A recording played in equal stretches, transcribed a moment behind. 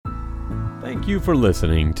Thank you for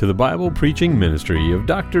listening to the Bible preaching ministry of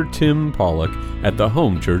Dr. Tim Pollock at the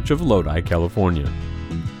Home Church of Lodi, California.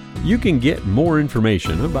 You can get more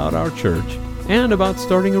information about our church and about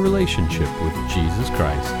starting a relationship with Jesus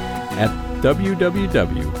Christ at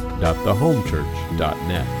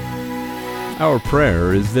www.thehomechurch.net. Our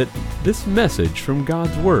prayer is that this message from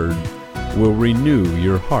God's Word will renew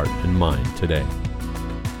your heart and mind today.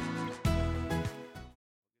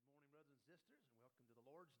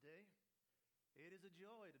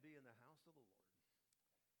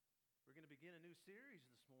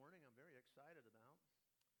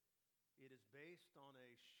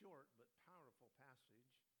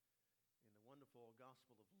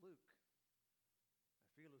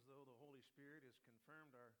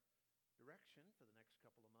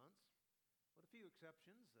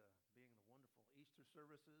 Exceptions, being the wonderful Easter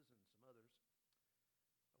services and some others.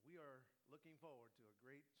 We are looking forward to a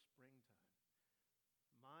great springtime.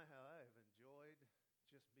 My, how I have enjoyed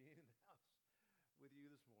just being in the house with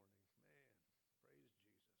you this morning. Man, praise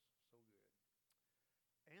Jesus. So good.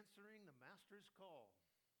 Answering the Master's call.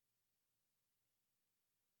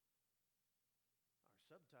 Our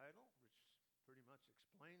subtitle, which pretty much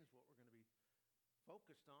explains what we're going to be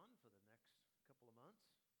focused on for the next couple of months.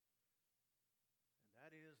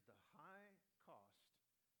 That is the high cost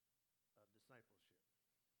of discipleship.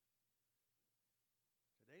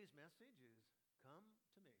 Today's message is, come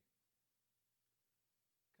to me.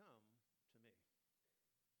 Come to me.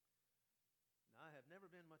 Now, I have never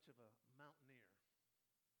been much of a mountaineer.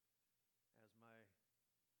 As my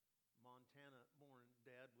Montana-born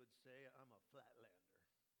dad would say, I'm a flatlander.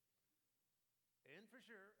 And for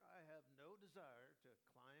sure, I have no desire to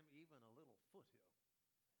climb even a little foothill,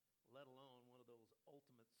 let alone one of those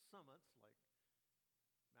ultimate summits like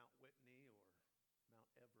Mount Whitney or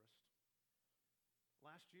Mount Everest.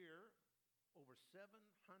 Last year, over 700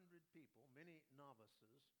 people, many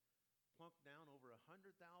novices, plunked down over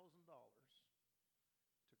 $100,000 to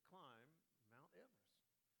climb Mount Everest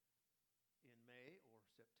in May or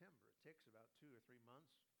September. It takes about 2 or 3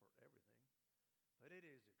 months for everything. But it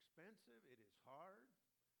is expensive, it is hard,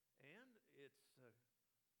 and it's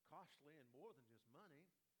costly and more than just money.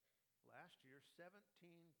 Last year, 17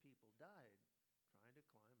 people died trying to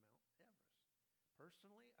climb Mount Everest.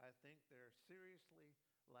 Personally, I think they're seriously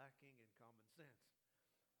lacking in common sense.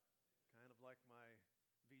 Kind of like my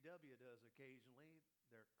VW does occasionally,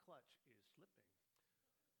 their clutch is slipping.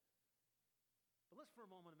 But let's for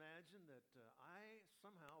a moment imagine that I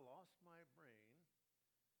somehow lost my brain and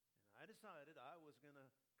I decided I was going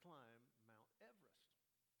to climb Mount Everest.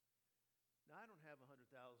 Now, I don't have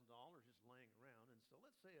 $100,000 just laying around, and so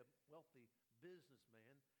let's say a wealthy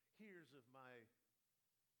businessman hears of my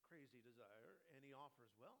crazy desire, and he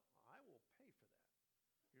offers, well, I will pay for that,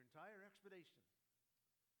 your entire expedition.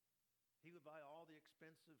 He would buy all the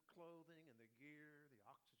expensive clothing and the gear, the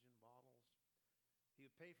oxygen bottles. He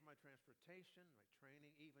would pay for my transportation, my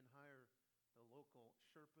training, even hire the local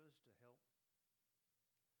Sherpas to help.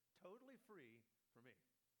 Totally free for me.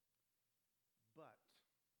 But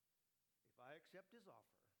if I accept his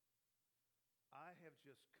offer, I have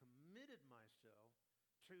just committed myself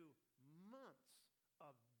to months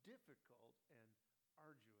of difficult and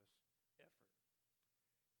arduous effort.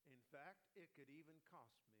 In fact, it could even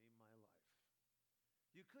cost me my life.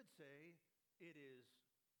 You could say it is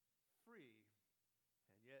free,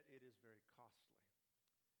 and yet it is very costly.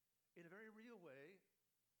 In a very real way,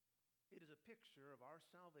 it is a picture of our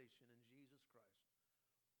salvation in Jesus Christ.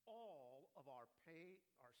 All of our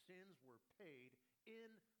sins were paid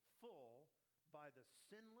in full by the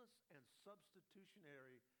sinless and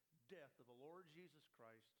substitutionary death of the Lord Jesus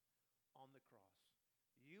Christ on the cross.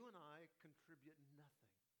 You and I contribute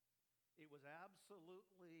nothing. It was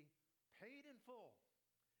absolutely paid in full.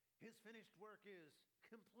 His finished work is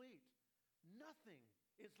complete. Nothing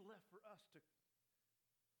is left for us to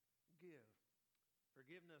give.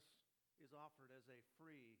 Forgiveness is offered as a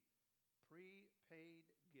free, prepaid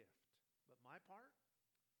gift. But my part,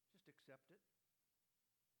 just accept it.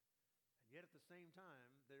 And yet at the same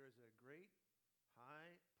time, there is a great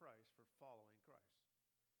high price for following Christ.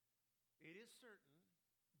 It is certain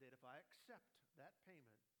that if I accept that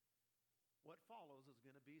payment, what follows is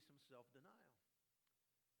going to be some self-denial.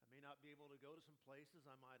 I may not be able to go to some places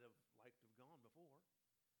I might have liked to have gone before.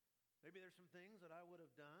 Maybe there's some things that I would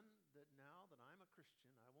have done that now that I'm a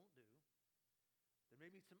Christian, I won't do. There may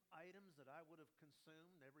be some items that I would have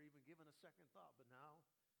consumed, never even given a second thought, but now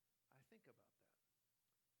I think about that.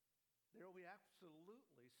 There will be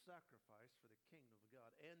absolutely sacrifice for the kingdom of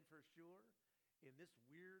God. And for sure, in this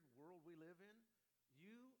weird world we live in,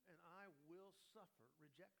 you and I will suffer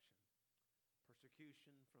rejection,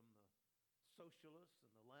 persecution from the socialists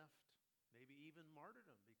and the left, maybe even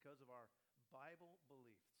martyrdom because of our Bible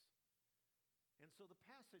beliefs. And so the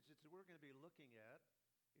passage that we're going to be looking at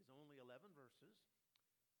is only 11 verses.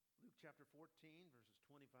 Luke chapter 14, verses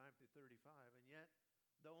 25 through 35. And yet,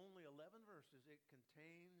 though only 11 verses, it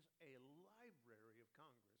contains a library of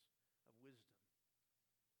Congress of wisdom.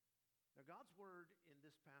 Now, God's word in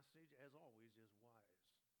this passage, as always, is wise.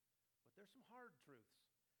 But there's some hard truths.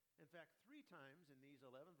 In fact, 3 times in these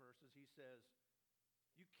 11 verses, he says,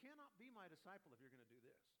 you cannot be my disciple if you're going to do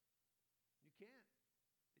this. You can't.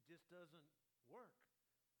 It just doesn't work.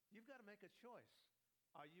 You've got to make a choice.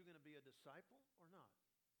 Are you going to be a disciple or not?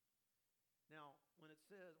 Now, when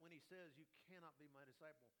he says you cannot be my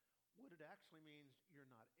disciple, what it actually means,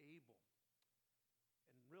 you're not able.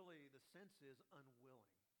 And really, the sense is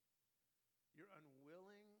unwilling. You're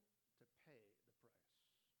unwilling to pay the price.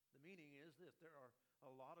 The meaning is this: there are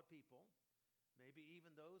a lot of people, maybe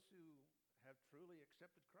even those who have truly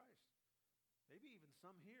accepted Christ, maybe even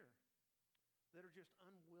some here, that are just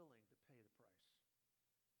unwilling to pay the price.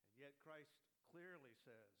 And yet Christ clearly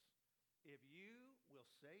says, if you will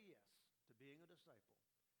say yes to being a disciple,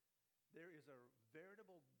 there is a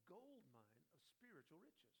veritable gold mine of spiritual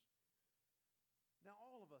riches. Now,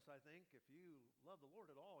 all of us, I think, if you love the Lord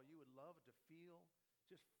at all, you would love to feel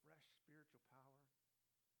just fresh spiritual power.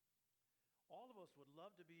 All of us would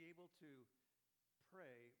love to be able to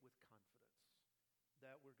pray with confidence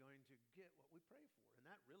that we're going to get what we pray for. And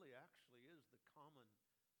that really actually is the common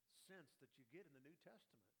sense that you get in the New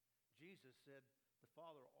Testament. Jesus said, the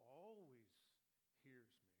Father always hears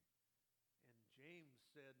me. And James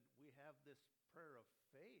said, we have this prayer of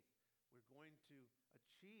faith. We're going to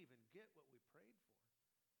achieve and get what we prayed for.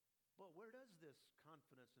 But where does this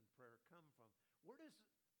confidence in prayer come from? Where does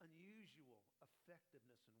unusual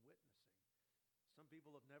effectiveness in witnessing? Some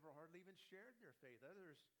people have never hardly even shared their faith.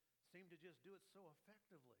 Others seem to just do it so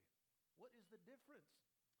effectively. What is the difference?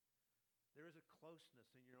 There is a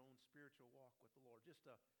closeness in your own spiritual walk with the Lord. Just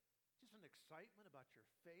an excitement about your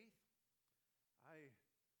faith. I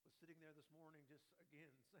was sitting there this morning just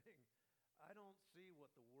again saying, I don't see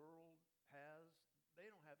what the world has. They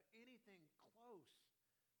don't have anything close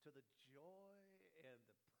to the joy and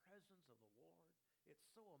the presence of the Lord. It's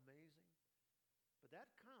so amazing. But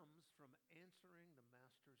that comes from answering the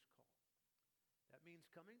Master's call. That means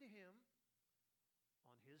coming to Him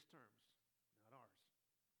on His terms, not ours.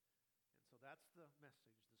 And so that's the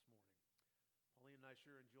message this morning. Pauline and I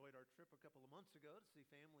sure enjoyed our trip a couple of months ago to see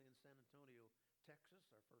family in San Antonio, Texas,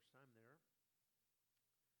 our first time there.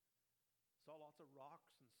 Saw lots of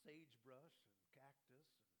rocks and sagebrush and cactus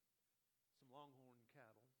and some longhorn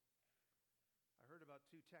cattle. I heard about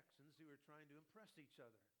 2 Texans who were trying to impress each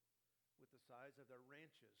other with the size of their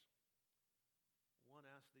ranches. One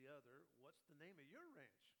asked the other, what's the name of your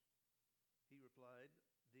ranch? He replied,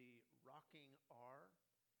 the Rocking R,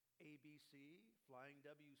 ABC, Flying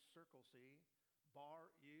W, Circle C,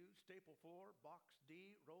 Bar U, Staple Floor, Box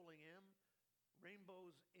D, Rolling M,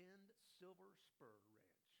 Rainbow's End, Silver Spur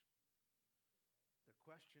Ranch. The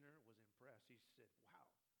questioner was impressed. He said,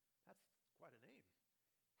 wow, that's quite a name.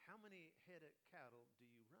 How many head of cattle do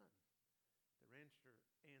you run? The rancher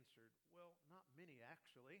answered, well, not many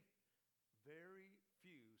actually. Very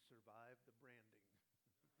few survive the branding.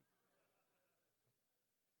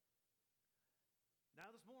 Now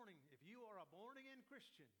this morning, if you are a born-again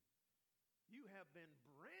Christian, you have been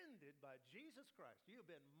branded by Jesus Christ. You have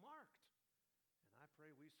been marked. And I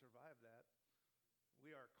pray we survive that.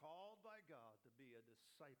 We are called by God to be a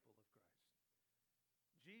disciple of Christ.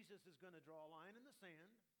 Jesus is going to draw a line in the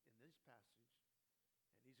sand in this passage,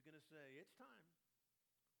 and He's going to say, it's time.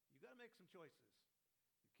 You got to make some choices.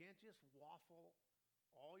 You can't just waffle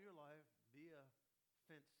all your life, be a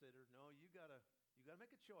fence sitter. No, you got to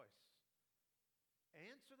make a choice.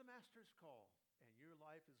 Answer the Master's call, and your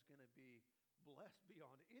life is going to be blessed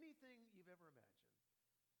beyond anything you've ever imagined.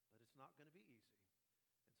 But it's not going to be easy.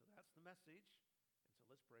 And so that's the message. And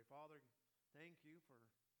so let's pray. Father, thank you for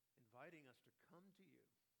inviting us to come to you.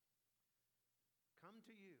 Come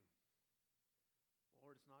to you.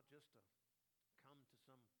 Lord, it's not just to come to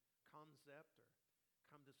some concept or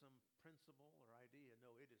come to some principle or idea.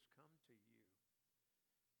 No, it has come to you.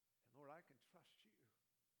 And Lord, I can trust you.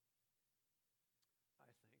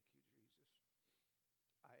 I thank you, Jesus.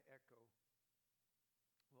 I echo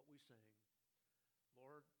what we sang.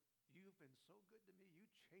 Lord, you've been so good to me. You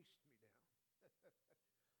chased me down.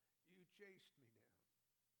 You chased me down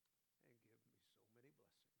and give me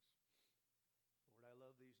so many blessings. Lord, I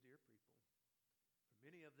love these dear people. For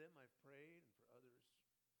many of them I've prayed, and for others,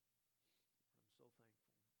 I'm so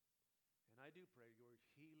thankful. And I do pray your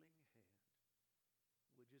healing hand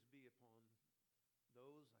would just be upon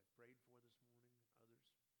those I've prayed for this morning, others.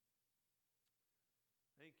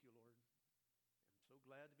 Thank you, Lord. I'm so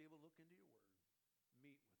glad to be able to look into your word.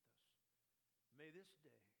 Meet with us. May this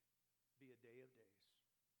day be a day of days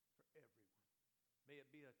for everyone. May it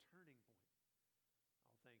be a turning point.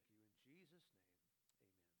 I'll thank you in Jesus' name.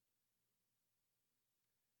 Amen.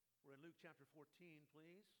 We're in Luke chapter 14,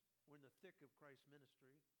 please. We're in the thick of Christ's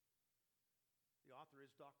ministry. The author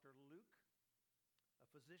is Dr. Luke, a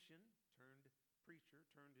physician turned preacher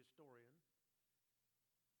turned historian.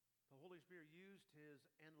 The Holy Spirit used his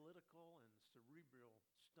analytical and cerebral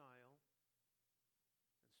style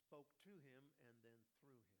and spoke to him and then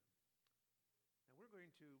through him. And we're going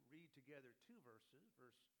to read together two verses,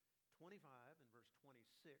 verse 25 and verse 26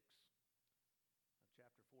 of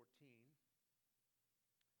chapter 14.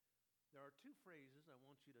 There are two phrases I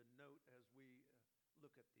want you to note as we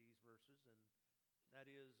look at these verses, and that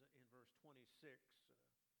is in verse 26,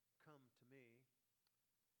 come to me,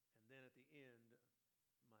 and then at the end,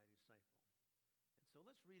 my disciple. And so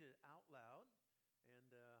let's read it out loud,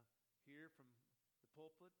 and here from the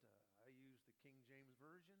pulpit, I use the King James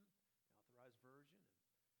Version, the Authorized Version,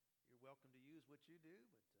 and you're welcome to use what you do,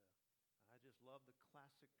 but I just love the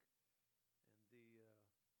classic and the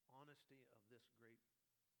honesty of this great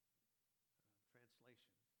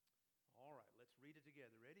translation. All right, let's read it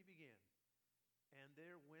together. Ready, begin. And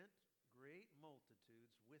there went great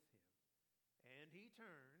multitudes with him, and he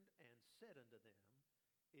turned and said unto them,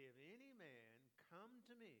 if any man come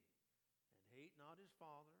to me, and hate not his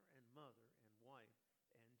father and mother and wife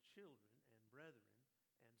and children and brethren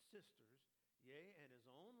and sisters, yea, and his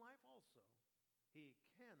own life also, he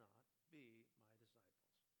cannot be my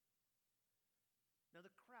disciples. Now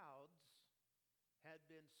the crowds had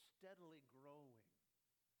been steadily growing.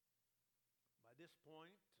 By this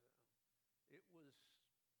point, it was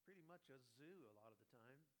pretty much a zoo a lot of the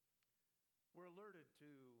time. We're alerted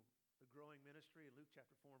to the growing ministry in Luke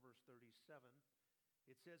chapter 4, verse 37.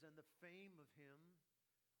 It says, and the fame of him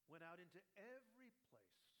went out into every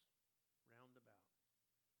place round about.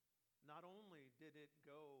 Not only did it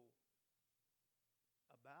go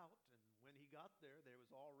about, and when he got there, there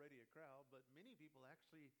was already a crowd, but many people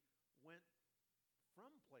actually went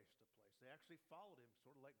from place to place. They actually followed him,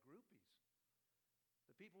 sort of like groupies.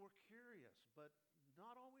 The people were curious, but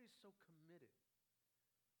not always so committed.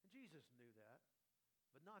 And Jesus knew that,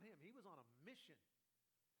 but not him. He was on a mission.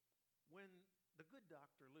 When the good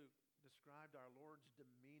Dr. Luke described our Lord's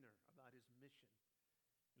demeanor about his mission,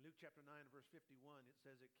 in Luke chapter 9, verse 51, it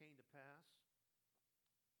says, it came to pass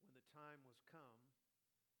when the time was come,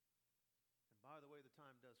 and by the way, the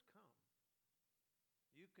time does come.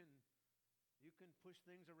 You can push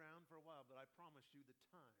things around for a while, but I promise you the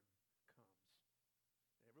time comes.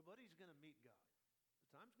 Everybody's going to meet God.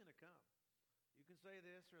 The time's going to come. You can say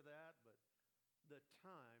this or that, but the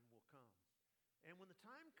time will come. And when the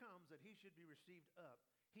time comes that he should be received up,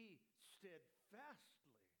 he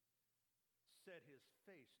steadfastly set his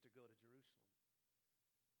face to go to Jerusalem.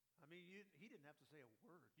 I mean, he didn't have to say a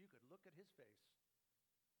word. You could look at his face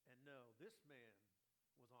and know this man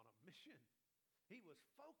was on a mission. He was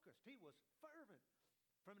focused. He was fervent.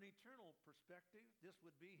 From an eternal perspective, this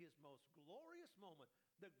would be his most glorious moment,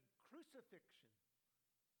 the crucifixion,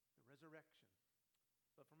 the resurrection.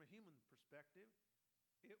 But from a human perspective,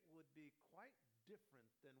 it would be quite different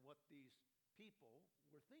than what these people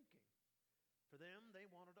were thinking. For them, they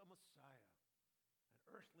wanted a Messiah,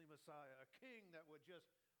 an earthly Messiah, a king that would just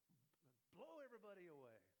blow everybody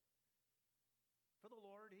away. For the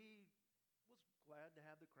Lord, he was glad to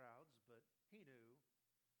have the crowds, but he knew,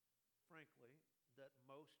 frankly, that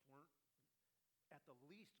most weren't at the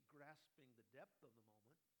least grasping the depth of the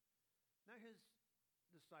moment. Now his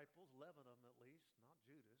disciples, 11 of them at least, not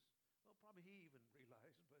Judas, well, probably he even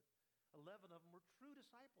realized, but 11 of them were true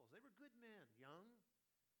disciples. They were good men, young,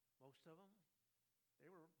 most of them.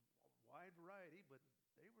 They were a wide variety, but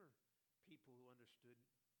they were people who understood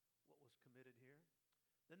what was committed here.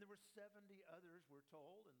 Then there were 70 others, we're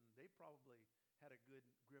told, and they probably had a good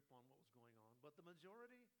grip on what was going on. But the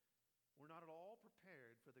majority were not at all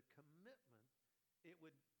prepared for the commitment it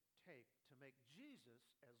would take to make Jesus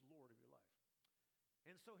as Lord of your life.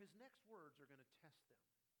 And so his next words are going to test them.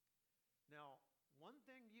 Now, one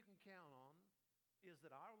thing you can count on is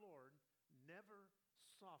that our Lord never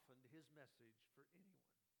softened his message for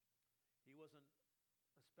anyone. He wasn't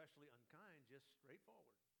especially unkind, just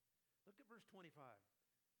straightforward. Look at verse 25.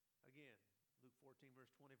 Again, Luke 14,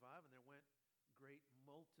 verse 25, and there went great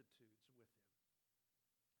multitudes with him.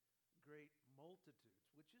 Great multitudes,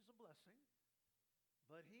 which is a blessing,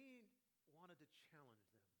 but he wanted to challenge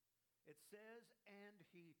them. It says, and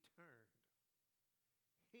he turned.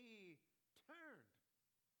 He turned.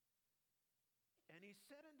 he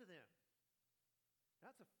said unto them,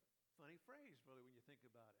 that's a funny phrase, really, when you think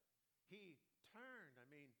about it. He turned. I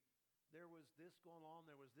mean, there was this going on,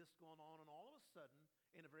 there was this going on, and all of a sudden,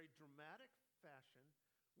 in a very dramatic fashion,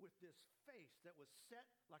 with this face that was set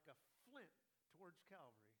like a flint towards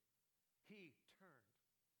Calvary, he turned.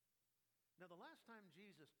 Now, the last time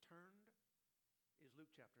Jesus turned is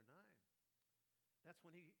Luke chapter 9. That's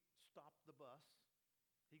when he stopped the bus.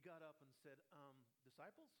 He got up and said,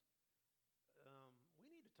 disciples, we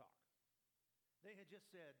need to talk. They had just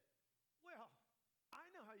said, well, I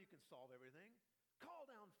know how you can solve everything. Call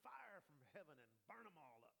down fire from heaven and burn them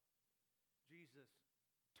all up. Jesus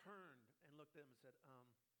turned and looked at them and said,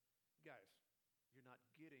 guys, you're not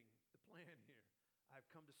getting the plan here. I've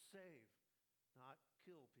come to save, not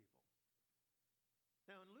kill people.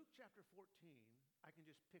 Now, in Luke chapter 14, I can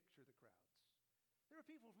just picture the crowds. There were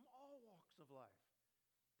people from all walks of life.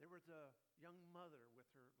 There was a young mother with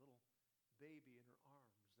her little baby in her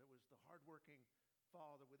arms. There was the hardworking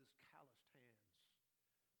father with his calloused hands.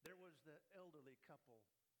 There was the elderly couple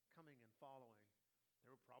coming and following. There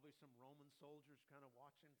were probably some Roman soldiers kind of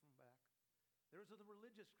watching from back. There was the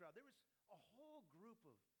religious crowd. There was a whole group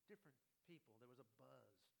of different people. There was a buzz.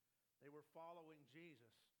 They were following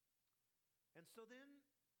Jesus. And so then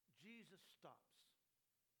Jesus stops.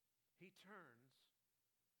 He turns,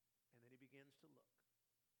 and then he begins to look.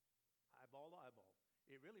 Eyeball to eyeball.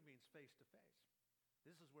 It really means face to face.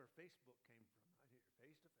 This is where Facebook came from, right here,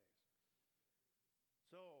 face to face.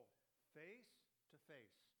 So, face to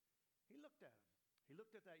face. He looked at him. He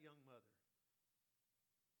looked at that young mother.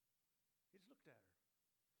 He just looked at her.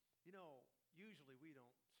 You know, usually we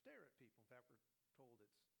don't stare at people. In fact, we're told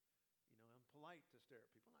it's, impolite to stare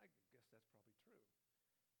at people. And I guess that's probably true.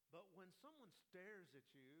 But when someone stares at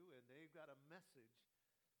you and they've got a message,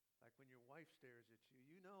 like when your wife stares at you,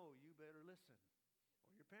 you know you better listen,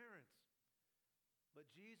 or your parents. But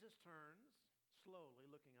Jesus turns slowly,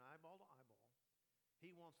 looking eyeball to eyeball.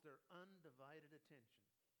 He wants their undivided attention.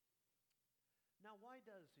 Now, why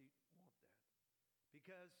does he want that?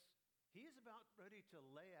 Because he is about ready to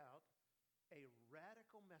lay out a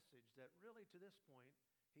radical message that really to this point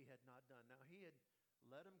he had not done. Now, he had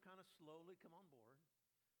let them kind of slowly come on board.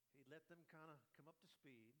 He let them kind of come up to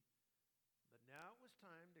speed. But now it was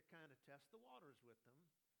time to kind of test the waters with them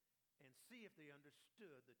and see if they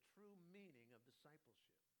understood the true meaning of discipleship.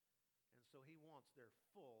 And so he wants their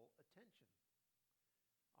full attention.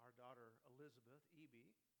 Our daughter Elizabeth,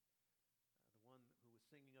 Evie, the one who was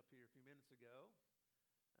singing up here a few minutes ago,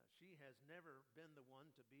 she has never been the one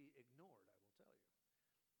to be ignored, I will tell you.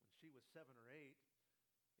 When she was 7 or 8,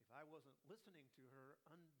 if I wasn't listening to her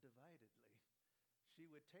undividedly, she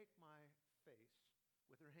would take my face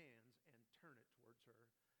with her hands and turn it towards her,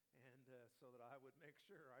 and so that I would make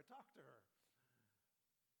sure I talked to her.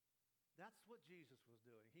 That's what Jesus was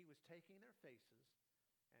doing. He was taking their faces,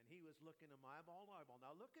 and he was looking them eyeball to eyeball.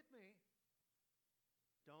 Now look at me.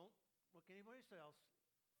 Don't look anybody else.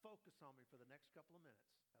 Focus on me for the next couple of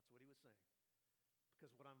minutes. That's what he was saying.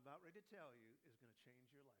 Because what I'm about ready to tell you is going to change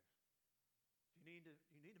your life. You need to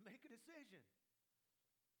make a decision.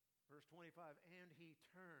 Verse 25, and he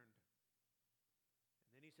turned.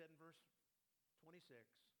 And then he said in verse 26,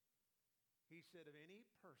 he said, of any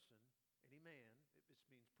person, any man, this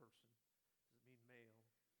means person, doesn't mean male,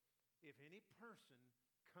 if any person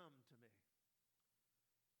come to me.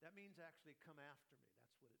 That means actually come after me.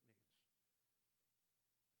 That's what it means.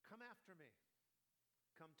 Come after me.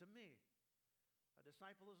 Come to me. A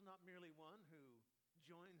disciple is not merely one who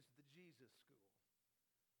joins the Jesus school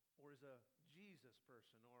or is a Jesus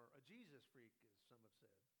person or a Jesus freak, as some have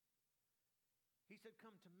said. He said,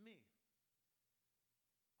 come to me.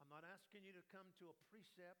 I'm not asking you to come to a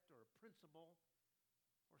precept or a principle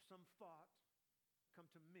or some thought.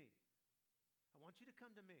 Come to me. I want you to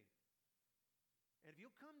come to me. And if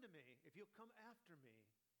you'll come to me, if you'll come after me,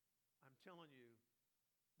 I'm telling you,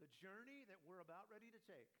 the journey that we're about ready to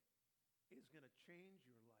take is going to change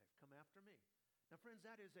your life. Come after me. Now, friends,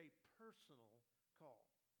 that is a personal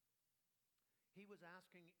call. He was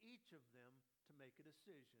asking each of them to make a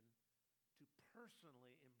decision to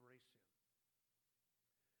personally embrace him.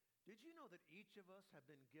 Did you know that each of us have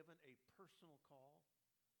been given a personal call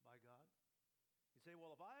by God? You say,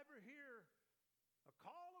 well, if I ever hear a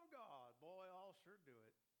call of God, boy, I'll sure do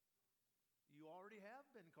it. You already have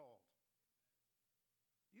been called.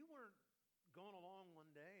 You weren't going along one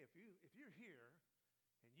day. If you're here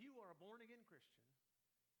and you are a born-again Christian,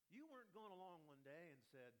 you weren't going along one day and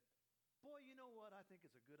said, boy, you know what? I think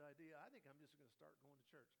it's a good idea. I think I'm just going to start going to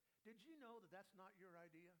church. Did you know that that's not your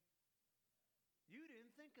idea? You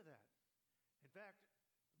didn't think of that. In fact,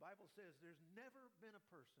 the Bible says there's never been a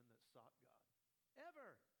person that sought God.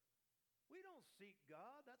 ever. We don't seek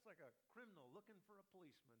God. That's like a criminal looking for a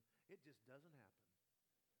policeman. It just doesn't happen.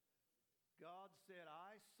 God said,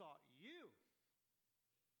 I sought you.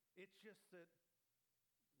 It's just that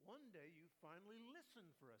one day you finally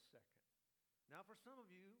listened for a second. Now for some of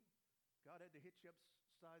you, God had to hit you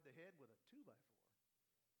upside the head with a 2x4.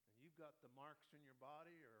 And you've got the marks in your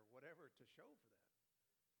body or whatever to show for that.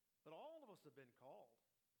 But all of us have been called.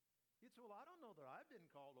 You'd say, well, I don't know that I've been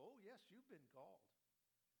called. Oh, yes, you've been called.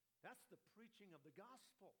 That's the preaching of the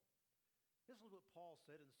gospel. This is what Paul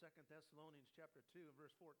said in 2 Thessalonians chapter 2 and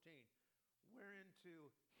verse 14.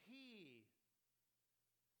 Whereunto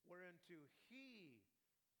he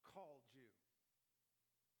called you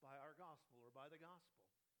by our gospel or by the gospel.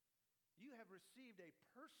 You have received a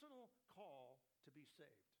personal call to be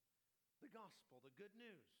saved. The gospel, the good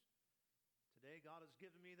news. Today God has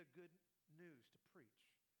given me the good news to preach.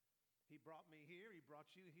 He brought me here. He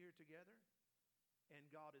brought you here together.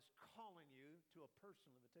 And God is calling you to a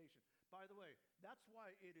personal invitation. By the way, that's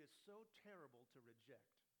why it is so terrible to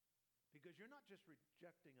reject. Because you're not just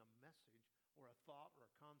rejecting a message or a thought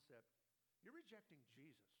or a concept. You're rejecting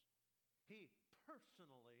Jesus. He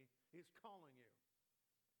personally is calling you.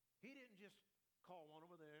 He didn't just call one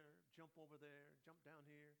over there, jump down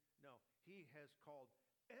here. No, he has called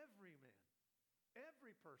every man,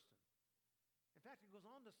 every person. In fact, he goes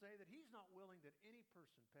on to say that he's not willing that any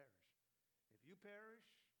person perish. If you perish,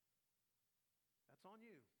 that's on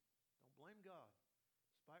you. Don't blame God,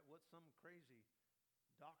 despite what some crazy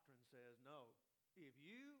doctrine says. No, if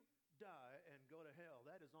you die and go to hell,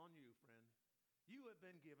 that is on you, friend. You have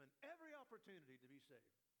been given every opportunity to be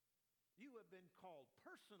saved. You have been called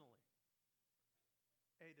personally.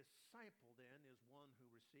 A disciple, then, is one who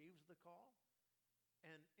receives the call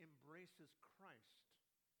and embraces Christ.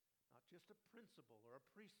 Not just a principle or a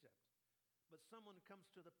precept, but someone who comes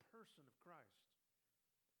to the person of Christ.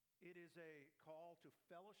 It is a call to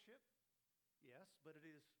fellowship, yes, but it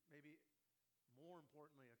is maybe more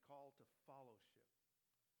importantly a call to fellowship.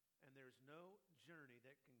 And there's no journey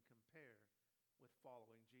that can compare with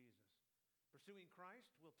following Jesus. Pursuing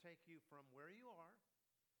Christ will take you from where you are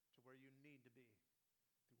to where you need to be.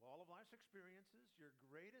 Through all of life's experiences, your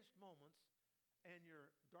greatest moments, and your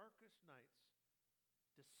darkest nights,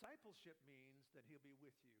 discipleship means that he'll be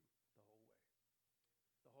with you the whole way.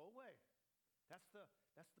 The whole way. That's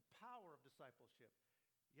the power of discipleship.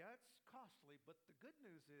 Yeah, it's costly, but the good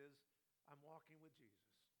news is I'm walking with Jesus.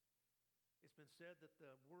 It's been said that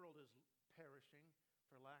the world is perishing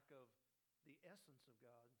for lack of the essence of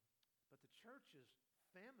God, but the church is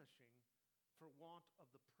famishing for want of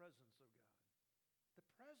the presence of God. The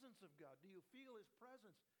presence of God. Do you feel his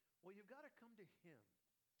presence? Well, you've got to come to him.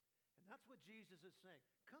 And that's what Jesus is saying.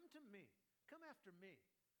 Come to me. Come after me.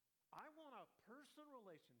 I want a personal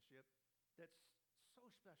relationship that's so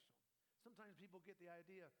special. Sometimes people get the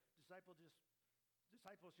idea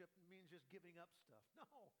discipleship means just giving up stuff.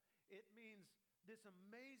 No, it means this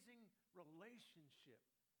amazing relationship.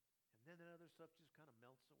 And then that other stuff just kind of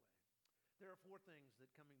melts away. There are 4 things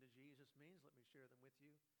that coming to Jesus means. Let me share them with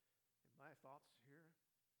you in my thoughts here.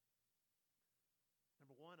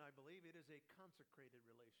 Number 1, I believe it is a consecrated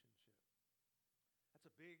relationship. That's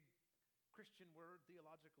a big Christian word,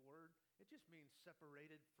 theological word. It just means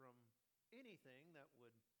separated from anything that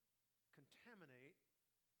would contaminate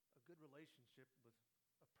a good relationship with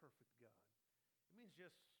a perfect God. It means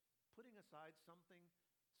just putting aside something,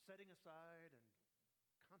 setting aside and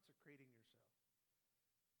consecrating yourself.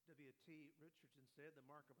 W.T. Richardson said the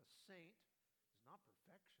mark of a saint is not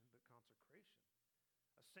perfection, but consecration.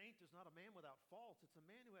 A saint is not a man without faults. It's a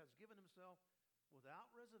man who has given himself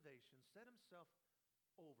without reservation, set himself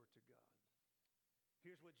over to God.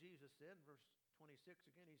 Here's what Jesus said in verse 26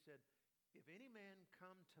 again. He said, if any man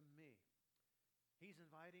come to me, he's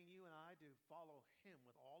inviting you and I to follow him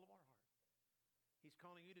with all of our heart. He's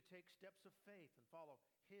calling you to take steps of faith and follow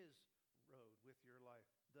his road with your life,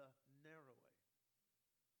 the narrow way.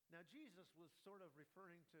 Now, Jesus was sort of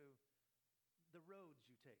referring to the roads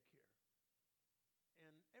you take here.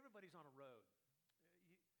 And everybody's on a road.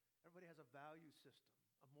 Everybody has a value system,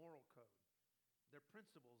 a moral code. They're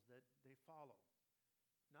principles that they follow.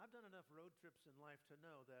 Now, I've done enough road trips in life to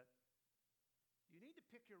know that you need to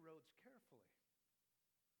pick your roads carefully.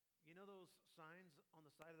 You know those signs on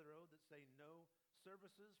the side of the road that say no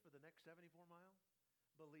services for the next 74 miles?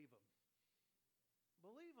 Believe them.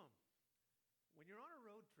 Believe them. When you're on a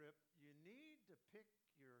road trip, you need to pick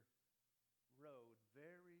your road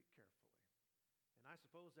very carefully. And I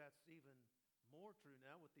suppose that's even more true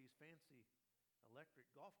now with these fancy electric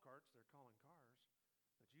golf carts they're calling cars.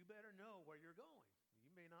 But you better know where you're going.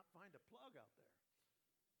 You may not find a plug out there.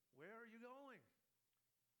 Where are you going?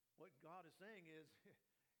 What God is saying is,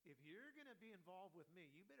 if you're going to be involved with me,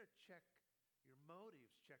 you better check your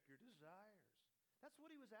motives, check your desires. That's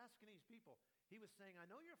what he was asking these people. He was saying, I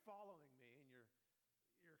know you're following me and you're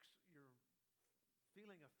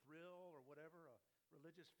feeling a thrill or whatever, a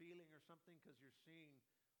religious feeling or something because you're seeing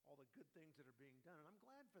all the good things that are being done. And I'm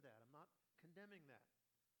glad for that. I'm not condemning that.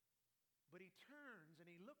 But he turns and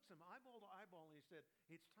he looks him eyeball to eyeball and he said,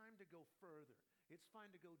 it's time to go further. It's time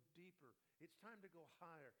to go deeper. It's time to go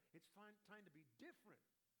higher. It's time to be different.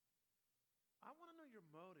 I want to know your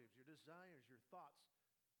motives, your desires, your thoughts.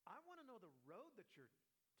 I want to know the road that you're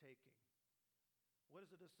taking. What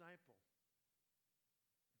is a disciple?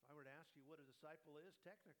 If I were to ask you what a disciple is,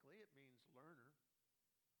 technically it means learner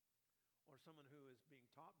or someone who is being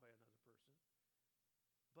taught by another person.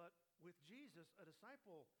 But with Jesus, a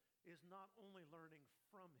disciple is not only learning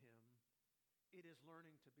from him, it is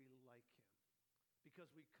learning to be like him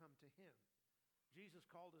because we come to him. Jesus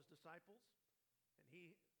called his disciples and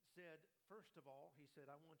he said, first of all, he said,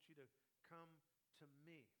 I want you to come to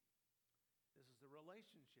me. This is the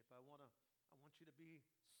relationship. I want you to be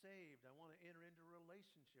saved. I want to enter into a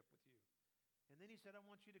relationship with you. And then he said, I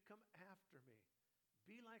want you to come after me.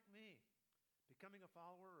 Be like me. Becoming a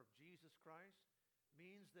follower of Jesus Christ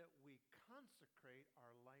means that we consecrate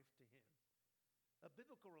our life to him. A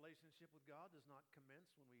biblical relationship with God does not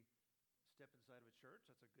commence when we step inside of a church.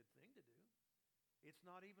 That's a good thing to do. It's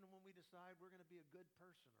not even when we decide we're going to be a good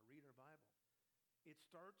person or read our Bible. It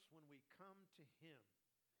starts when we come to him,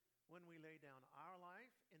 when we lay down our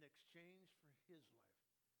life in exchange for his life.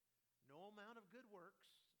 No amount of good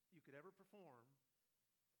works you could ever perform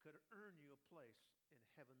could earn you a place in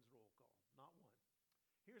heaven's roll call. Not one.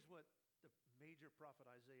 Here's what the major prophet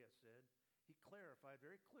Isaiah said. He clarified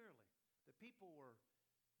very clearly. The people were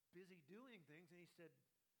busy doing things, and he said,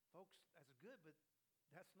 folks, that's good, but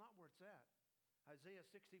that's not where it's at. Isaiah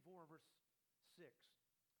 64, verse 6.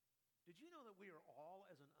 Did you know that we are all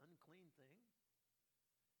as an unclean thing?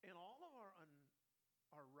 And all of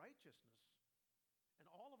our righteousness, and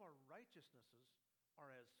all of our righteousnesses are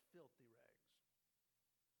as filthy rags.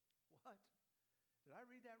 What? Did I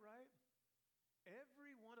read that right?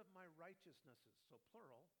 Every one of my righteousnesses, so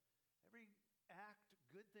plural, every act,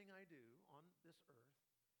 good thing I do on this earth,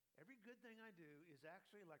 every good thing I do is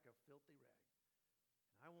actually like a filthy rag.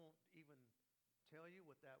 And I won't even tell you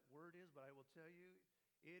what that word is, but I will tell you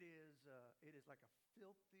it is like a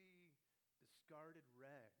filthy, discarded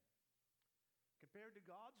rag. Compared to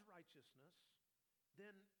God's righteousness,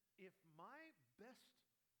 then if my best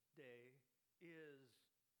day is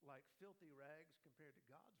like filthy rags compared to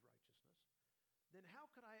God's righteousness, then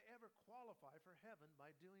how could I ever qualify for heaven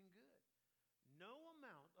by doing good? No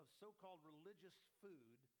amount of so-called religious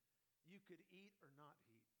food you could eat or not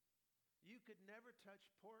eat. You could never touch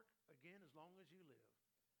pork again as long as you live.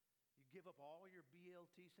 You give up all your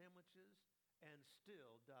BLT sandwiches and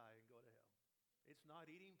still die and go to hell. It's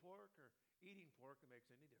not eating pork or eating pork that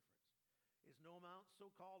makes any difference. It's no amount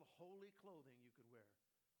so-called holy clothing you could wear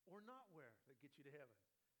or not wear that gets you to heaven.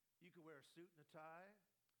 You could wear a suit and a tie,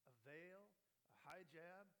 a veil, a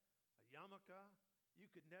hijab, a yarmulke. You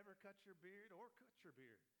could never cut your beard or cut your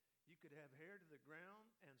beard. You could have hair to the ground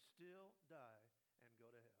and still die and go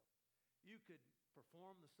to hell. You could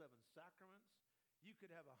perform the 7 sacraments. You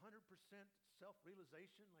could have 100%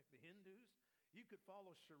 self-realization like the Hindus. You could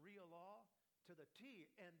follow Sharia law to the T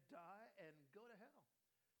and die and go to hell.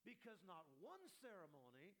 Because not one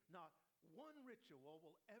ceremony, not one ritual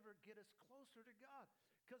will ever get us closer to God.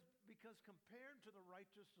 Because compared to the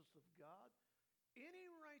righteousness of God, any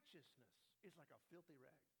righteousness is like a filthy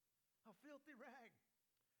rag. A filthy rag.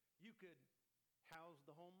 You could house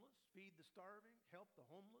the homeless, feed the starving, help the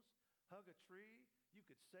homeless, hug a tree. You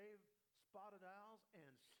could save spotted owls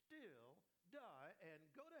and still die and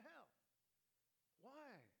go to hell.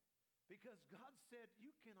 Why? Because God said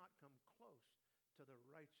you cannot come close to the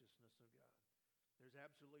righteousness of God. There's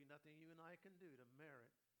absolutely nothing you and I can do to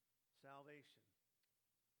merit salvation.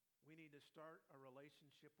 We need to start a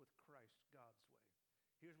relationship with Christ God's way.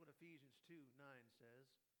 Here's what Ephesians 2:9 says.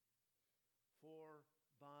 For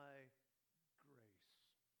by grace.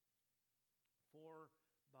 For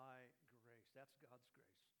by grace. That's God's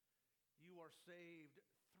grace. You are saved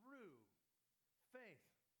through faith.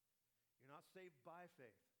 You're not saved by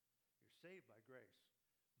faith. You're saved by grace.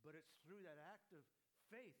 But it's through that act of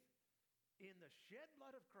faith in the shed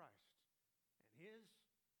blood of Christ and his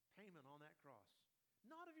payment on that cross.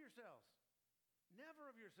 Not of yourselves. Never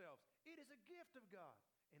of yourselves. It is a gift of God,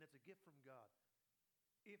 and it's a gift from God.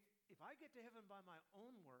 If I get to heaven by my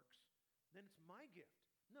own works, then it's my gift.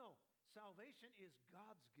 No, salvation is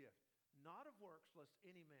God's gift, not of works, lest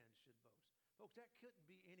any man should boast. Folks, that couldn't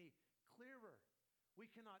be any clearer. We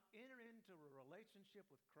cannot enter into a relationship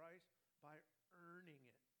with Christ by earning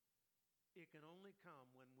it. It can only come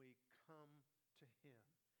when we come to Him.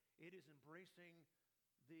 It is embracing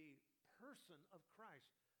the person of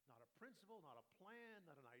Christ, not a principle, not a plan,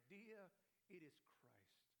 not an idea. It is Christ.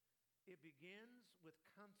 It begins with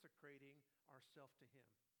consecrating ourselves to Him.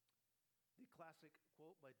 The classic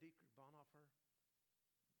quote by Dietrich Bonhoeffer,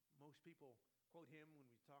 most people quote him when we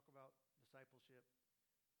talk about discipleship.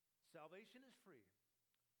 Salvation is free,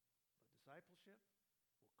 but discipleship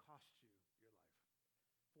will cost you your life.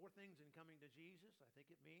 4 things in coming to Jesus, I think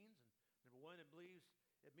it means. And number 1,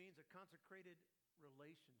 it means a consecrated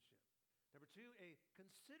relationship. Number 2, a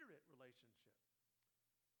considerate relationship.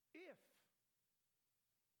 If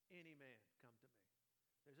any man come to me.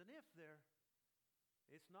 There's an if there.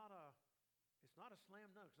 It's not a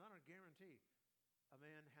slam dunk. It's not a guarantee. A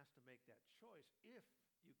man has to make that choice if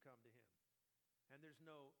you come to him. And there's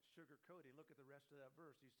no sugarcoating. Look at the rest of that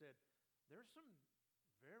verse. He said, there's some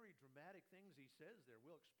very dramatic things he says there.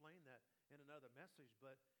 We'll explain that in another message,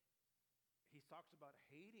 but he talks about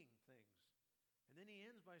hating things. And then he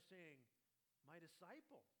ends by saying, my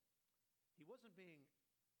disciple. He wasn't being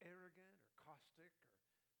arrogant or caustic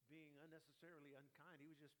or being unnecessarily unkind. He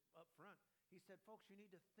was just up front. He said, folks, you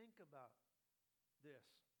need to think about this.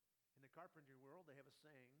 In the carpentry world, they have a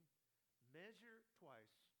saying, measure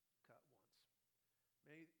twice, cut once.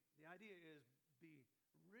 The idea is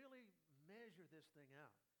really measure this thing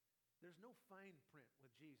out. There's no fine print with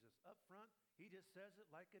Jesus. Up front, he just says it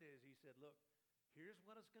like it is. He said, look, here's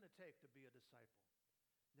what it's going to take to be a disciple.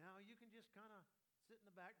 Now, you can just kind of sit in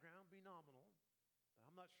the background, be nominal, but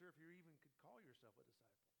I'm not sure if you even could call yourself a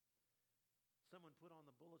disciple. Someone put on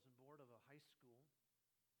the bulletin board of a high school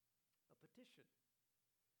a petition.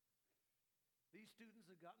 These students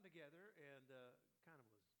had gotten together and kind of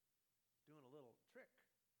was doing a little trick.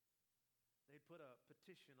 They'd put a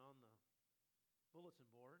petition on the bulletin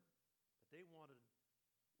board that they wanted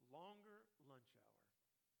longer lunch hour.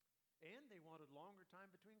 And they wanted longer time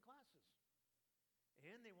between classes.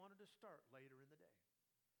 And they wanted to start later in the day.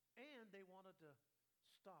 And they wanted to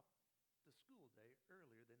stop the school day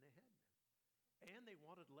earlier than they had been. And they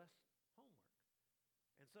wanted less homework.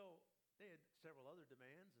 And so they had several other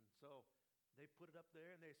demands, and so they put it up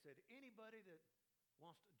there and they said, anybody that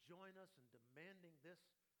wants to join us in demanding this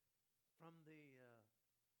from the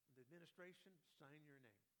administration, sign your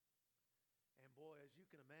name. And boy, as you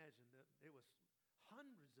can imagine, there was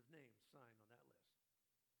hundreds of names signed on that list.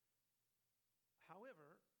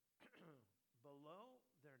 However, below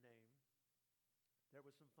their name, there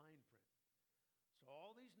was some fine print. So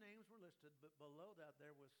all these names were listed, but below that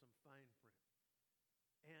there was some fine print.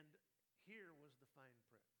 And here was the fine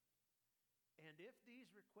print. And if these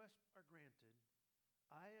requests are granted,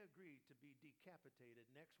 I agree to be decapitated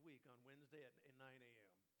next week on Wednesday at 9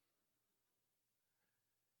 a.m.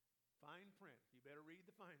 Fine print. You better read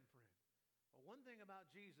the fine print. Well, one thing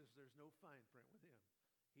about Jesus, there's no fine print with him.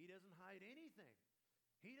 He doesn't hide anything.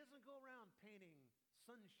 He doesn't go around painting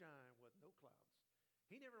sunshine with no clouds.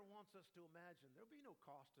 He never wants us to imagine there'll be no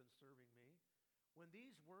cost in serving me. When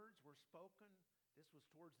these words were spoken, this was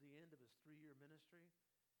towards the end of his 3-year ministry,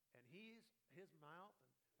 and his mouth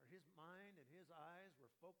or his mind and his eyes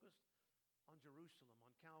were focused on Jerusalem,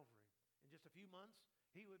 on Calvary. In just a few months,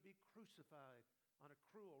 he would be crucified on a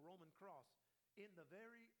cruel Roman cross in the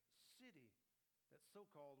very city that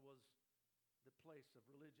so-called was the place of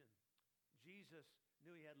religion. Jesus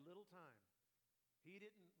knew he had little time. He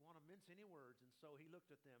didn't want to mince any words, and so he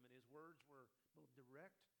looked at them, and his words were both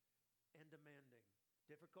direct and demanding.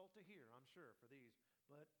 Difficult to hear, I'm sure, for these,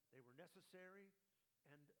 but they were necessary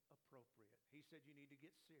and appropriate. He said, you need to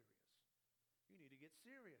get serious. You need to get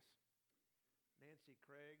serious. Nancy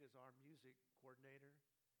Craig is our music coordinator.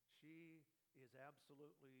 She is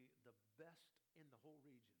absolutely the best in the whole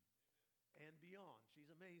region and beyond. She's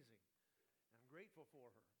amazing. I'm grateful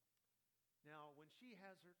for her. Now, when she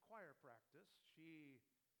has her choir practice, she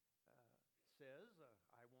says,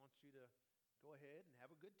 I want you to go ahead and have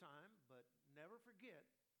a good time, but never forget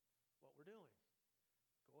what we're doing.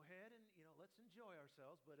 Go ahead and, let's enjoy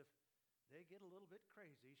ourselves, but if they get a little bit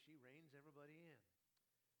crazy, she reins everybody in.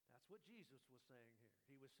 That's what Jesus was saying here.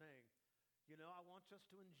 He was saying, I want us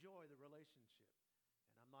to enjoy the relationship.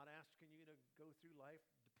 And I'm not asking you to go through life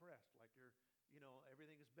depressed, like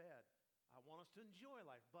everything is bad. I want us to enjoy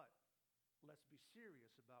life, but let's be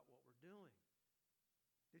serious about what we're doing.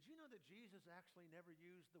 Did you know that Jesus actually never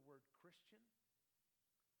used the word Christian?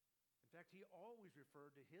 In fact, he always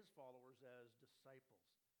referred to his followers as disciples.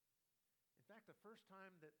 In fact, the first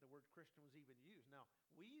time that the word Christian was even used, now,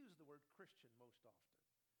 we use the word Christian most often,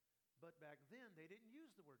 But back then, they didn't use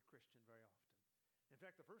the word Christian very often. In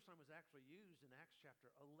fact, the first time it was actually used in Acts chapter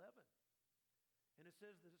 11. And it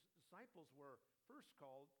says the disciples were first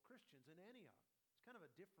called Christians in Antioch. It's kind of a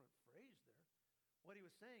different phrase there. What he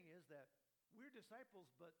was saying is that we're disciples,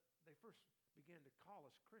 but they first began to call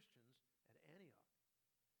us Christians at Antioch.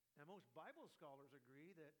 Now, most Bible scholars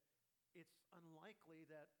agree that it's unlikely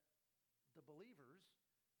that the believers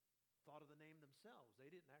thought of the name themselves.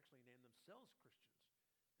 They didn't actually name themselves Christians.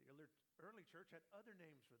 The early church had other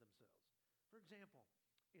names for themselves. For example,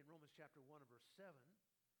 in Romans chapter 1 and verse 7,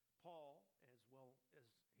 Paul, as well as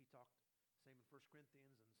he talked, same in 1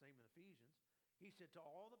 Corinthians and same in Ephesians, he said, to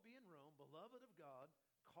all that be in Rome, beloved of God,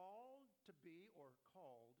 called to be or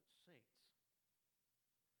called saints.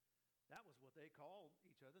 That was what they called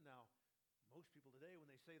each other. Now, most people today,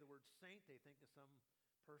 when they say the word saint, they think of some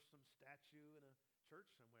person, some statue in a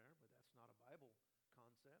church somewhere, but that's not a Bible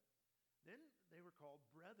concept. Then they were called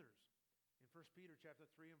brothers. In 1 Peter chapter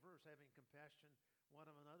 3 and verse, having compassion one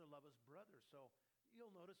of another, love as brothers. So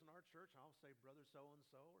you'll notice in our church, I'll say brother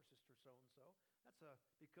so-and-so or sister so-and-so. That's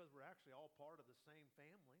because we're actually all part of the same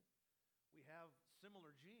family. We have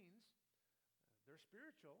similar genes. They're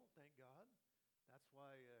spiritual, thank God. That's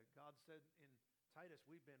why God said in Titus,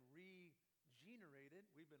 we've been regenerated.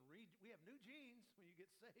 We have new genes when you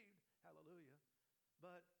get saved. Hallelujah.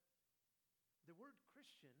 But the word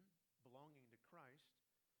Christian, belonging to Christ,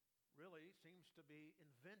 really seems to be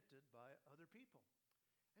invented by other people.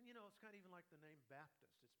 And you know, it's kind of even like the name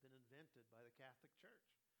Baptist. It's been invented by the Catholic Church.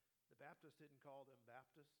 The Baptists didn't call them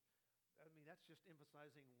Baptists. I mean, that's just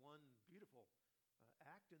emphasizing one beautiful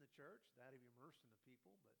act in the church, that of immersing the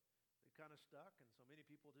people, but they kind of stuck, and so many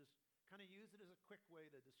people just kind of use it as a quick way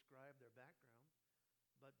to describe their background.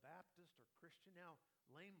 But Baptist or Christian, now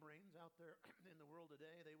lame brains out there in the world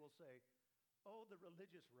today, they will say, oh, the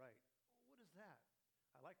religious right. What is that?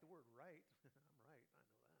 I like the word right. I'm right, I know that.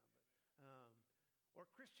 But, or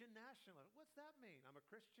Christian national. What's that mean? I'm a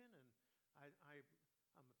Christian and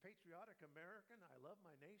I'm a patriotic American. I love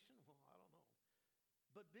my nation. Well, I don't know.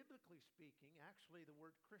 But biblically speaking, actually the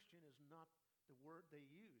word Christian is not the word they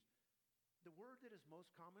use. The word that is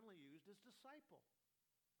most commonly used is disciple.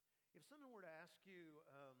 If someone were to ask you,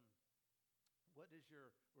 what is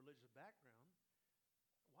your religious background?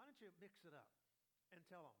 Why don't you mix it up and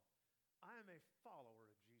tell them, I am a follower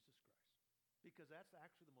of Jesus Christ, because that's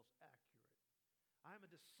actually the most accurate. I am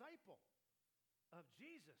a disciple of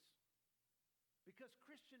Jesus, because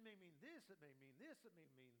Christian may mean this, it may mean this, it may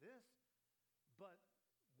mean this, but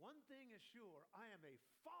one thing is sure, I am a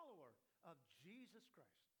follower of Jesus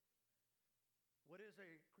Christ. What is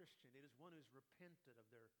a Christian? It is one who's repented of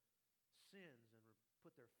their sins and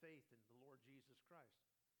put their faith in the Lord Jesus Christ.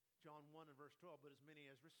 John 1 and verse 12, but as many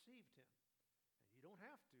as received him. And you don't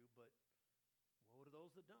have to, but woe to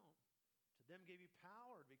those that don't. To them gave you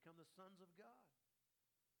power to become the sons of God.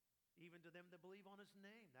 Even to them that believe on his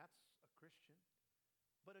name. That's a Christian.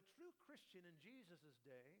 But a true Christian in Jesus'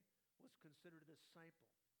 day was considered a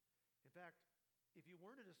disciple. In fact, if you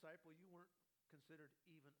weren't a disciple, you weren't considered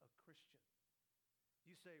even a Christian.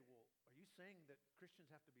 You say, well, are you saying that Christians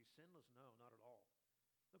have to be sinless? No, not at all.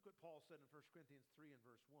 Look what Paul said in 1 Corinthians 3 and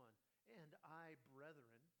verse 1. And I,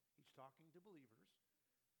 brethren, he's talking to believers,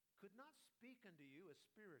 could not speak unto you as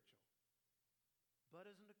spiritual, but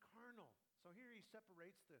as unto carnal. So here he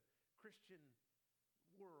separates the Christian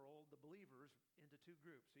world, the believers, into two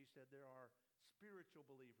groups. He said there are spiritual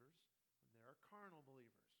believers and there are carnal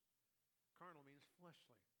believers. Carnal means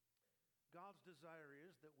fleshly. God's desire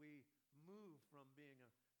is that we move from being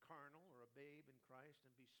a carnal or a babe in Christ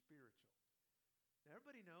and be spiritual. Now,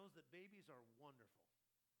 everybody knows that babies are wonderful,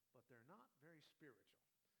 but they're not very spiritual.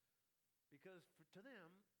 Because to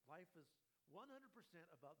them, life is 100%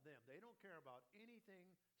 about them. They don't care about anything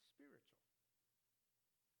spiritual.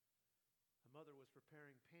 A mother was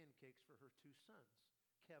preparing pancakes for her two sons,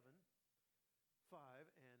 Kevin, 5,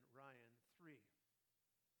 and Ryan, 3.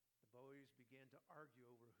 The boys began to argue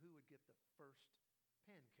over who would get the first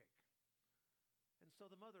pancake. And so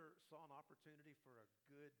the mother saw an opportunity for a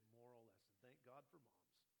good moral lesson. Thank God for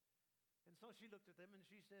moms. And so she looked at them and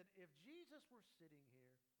she said, if Jesus were sitting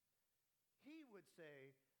here, he would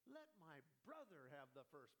say, let my brother have the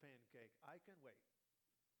first pancake. I can wait.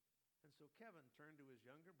 And so Kevin turned to his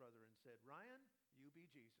younger brother and said, Ryan, you be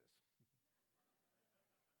Jesus.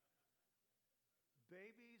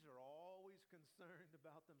 Babies are always concerned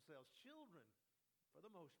about themselves. Children, for the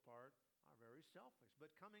most part, are very selfish.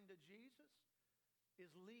 But coming to Jesus is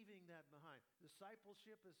leaving that behind.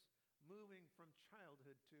 Discipleship is moving from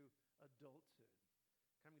childhood to adulthood.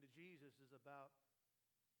 Coming to Jesus is about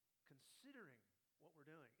considering what we're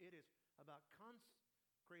doing. It is about consecrating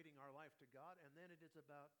consecrating our life to God, and then it is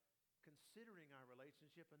about considering our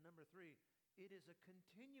relationship. And number 3, it is a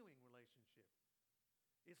continuing relationship.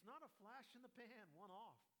 It's not a flash in the pan, one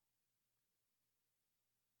off.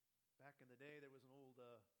 Back in the day, there was an old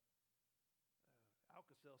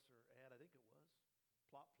Alka-Seltzer ad, I think it was.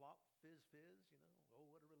 Plop, plop, fizz, fizz, oh,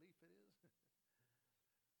 what a relief it is.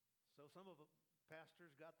 So some of the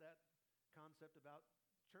pastors got that concept about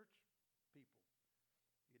church people.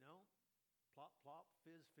 Plop, plop,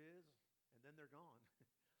 fizz, fizz, and then they're gone.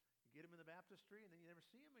 You get them in the baptistry, and then you never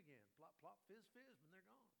see them again. Plop, plop, fizz, fizz, and they're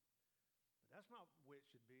gone. But that's not the way it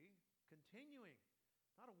should be. Continuing,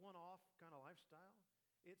 not a one-off kind of lifestyle.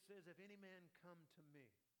 It says, if any man come to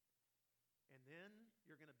me, and then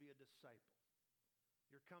you're going to be a disciple.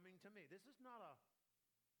 You're coming to me. This is not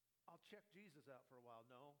I'll check Jesus out for a while.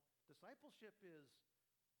 No. Discipleship is,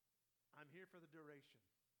 I'm here for the duration.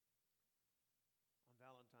 On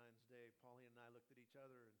Valentine's Day, Pauline and I looked at each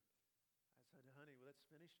other, and I said, honey, well, let's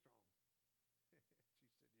finish strong.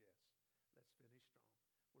 She said, yes, let's finish strong.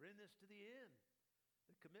 We're in this to the end.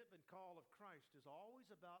 The commitment call of Christ is always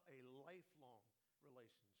about a lifelong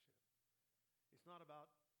relationship. It's not about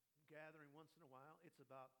gathering once in a while. It's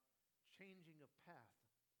about changing of path.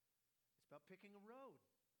 It's about picking a road.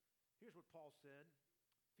 Here's what Paul said,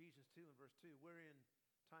 Ephesians 2 and verse 2, wherein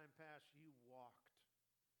time past you walked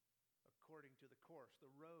according to the course, the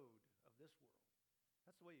road of this world.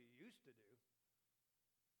 That's the way you used to do.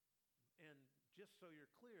 And just so you're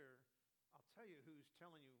clear, I'll tell you who's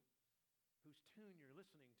telling you, whose tune you're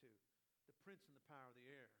listening to. The prince and the power of the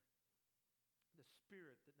air. The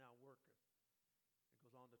spirit that now worketh. It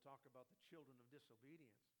goes on to talk about the children of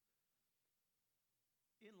disobedience.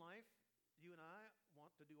 In life, you and I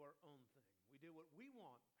want to do our own thing. We do what we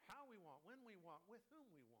want, how we want, when we want, with whom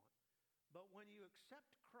we want. But when you accept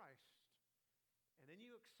Christ, and then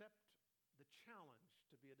you accept the challenge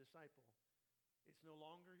to be a disciple, it's no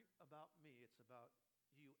longer about me, it's about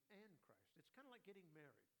you and Christ. It's kind of like getting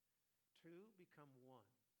married. Two become one.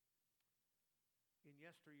 In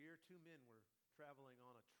yesteryear, 2 men were traveling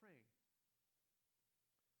on a train.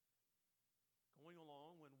 Going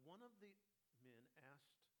along when one of the men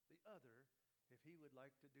asked the other if he would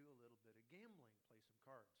like to do a little bit of gambling, play some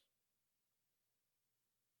cards.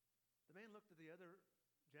 The man looked at the other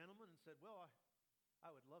gentleman and said, well, I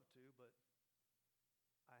would love to, but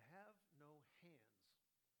I have no hands.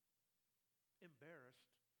 Embarrassed,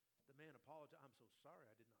 the man apologized. I'm so sorry,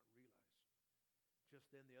 I did not realize. Just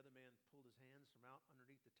then the other man pulled his hands from out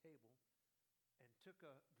underneath the table and took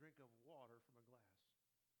a drink of water from a glass.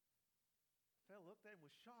 The fellow looked at him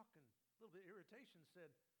with shock and a little bit of irritation,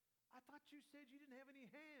 said, I thought you said you didn't have any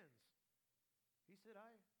hands. He said,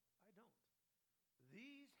 I don't.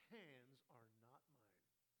 These hands are not mine.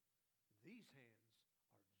 These hands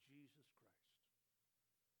are Jesus Christ.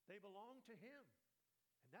 They belong to him.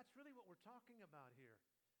 And that's really what we're talking about here.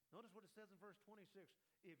 Notice what it says in verse 26.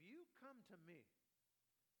 If you come to me,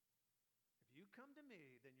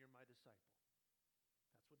 then you're my disciple.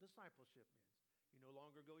 That's what discipleship means. You no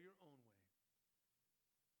longer go your own way.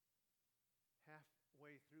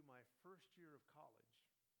 Halfway through my first year of college,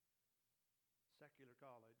 secular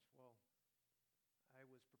college, well, I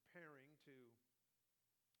was preparing to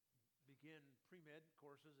begin pre-med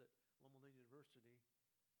courses at Loma Linda University.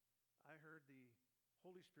 I heard the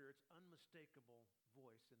Holy Spirit's unmistakable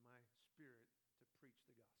voice in my spirit to preach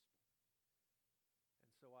the gospel.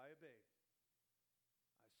 And so I obeyed.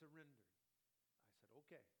 I surrendered. I said,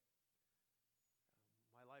 okay.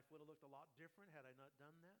 My life would have looked a lot different had I not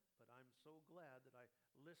done that, but I'm so glad that I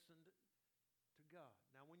listened to God.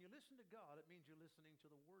 Now, when you listen to God, it means you're listening to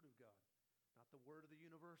the Word of God, not the word of the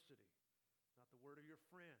university, not the word of your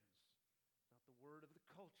friends, not the word of the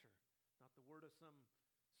culture, not the word of some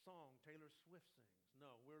song Taylor Swift sings.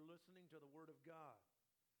 No, we're listening to the Word of God.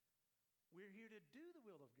 We're here to do the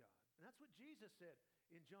will of God. And that's what Jesus said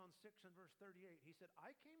in John 6 and verse 38. He said,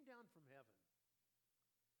 I came down from heaven.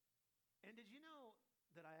 And did you know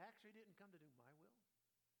that I actually didn't come to do my will?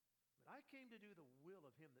 But I came to do the will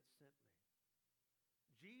of him that sent me.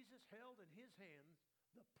 Jesus held in his hands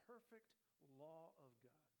the perfect law of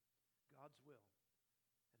God, God's will.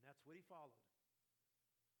 And that's what he followed.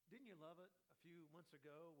 Didn't you love it a few months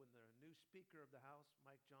ago when the new Speaker of the House,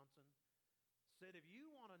 Mike Johnson, said, if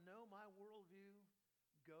you want to know my worldview,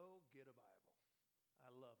 go get a Bible.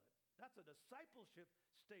 I love it. That's a discipleship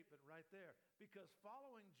statement right there, because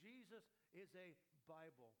following Jesus is a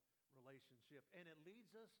Bible relationship, and it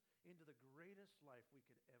leads us into the greatest life we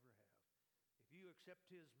could ever have. If you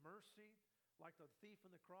accept his mercy, like the thief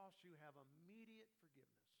on the cross, you have immediate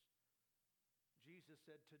forgiveness. Jesus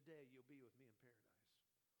said, today you'll be with me in paradise.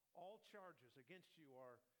 All charges against you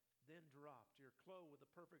are then dropped. You're clothed with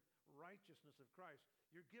the perfect righteousness of Christ.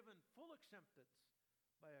 You're given full acceptance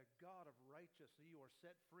by a God of righteousness. You are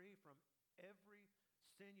set free from every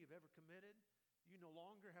sin you've ever committed. You no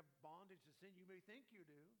longer have bondage to sin. You may think you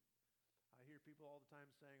do. I hear people all the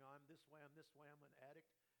time saying, I'm this way, I'm an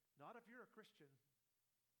addict. Not if you're a Christian.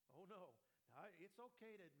 Oh no. Now, it's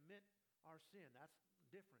okay to admit our sin. That's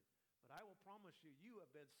different. But I will promise you, you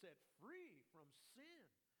have been set free from sin.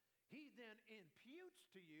 He then imputes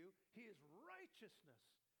to you his righteousness.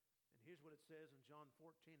 And here's what it says in John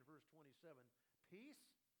 14, verse 27. Peace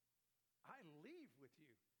I leave with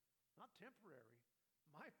you, not temporary.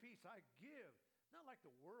 My peace I give, not like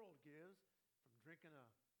the world gives, from drinking a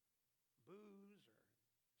booze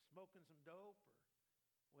or smoking some dope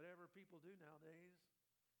or whatever people do nowadays.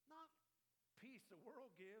 Not peace the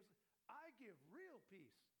world gives. I give real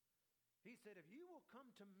peace. He said, if you will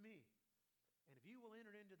come to me, and if you will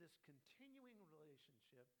enter into this continuing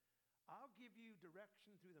relationship, I'll give you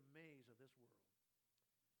direction through the maze of this world.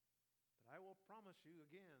 But I will promise you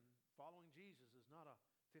again, following Jesus is not a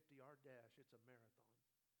 50-yard dash, it's a marathon.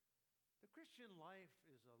 The Christian life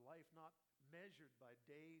is a life not measured by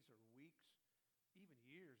days or weeks, even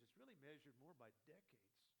years. It's really measured more by decades.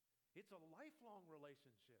 It's a lifelong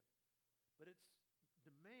relationship, but it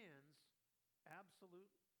demands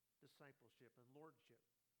absolute discipleship and lordship.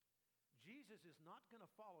 Jesus is not going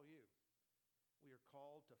to follow you. We are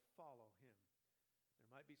called to follow him.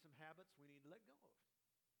 There might be some habits we need to let go of.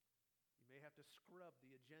 You may have to scrub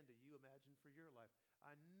the agenda you imagine for your life.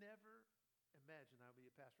 I never imagined I would be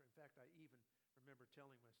a pastor. In fact, I even remember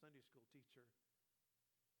telling my Sunday school teacher,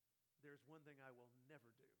 there's one thing I will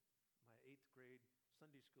never do. My 8th grade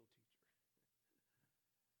Sunday school teacher.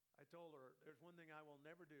 I told her, there's one thing I will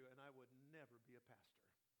never do, and I would never be a pastor.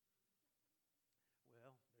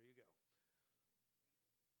 Well, there you go.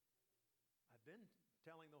 I've been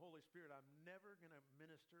telling the Holy Spirit I'm never going to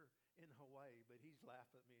minister in Hawaii, but he's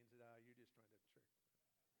laughed at me and said, you're just trying to trick me.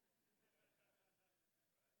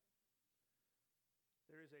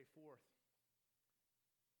 There is a fourth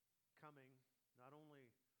coming, not only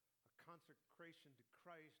a consecration to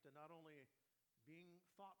Christ, and not only being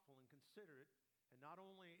thoughtful and considerate, and not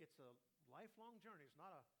only it's a lifelong journey, it's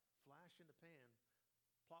not a flash in the pan,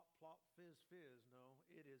 plop, plop, fizz, fizz. No,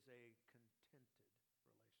 it is a contented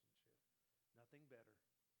relationship. Nothing better.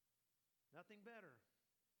 Nothing better.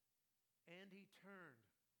 And he turned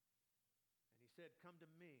and he said, come to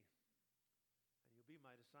me and you'll be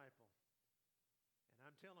my disciple. And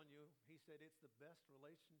I'm telling you, he said it's the best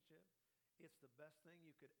relationship. It's the best thing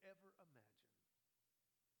you could ever imagine.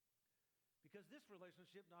 Because this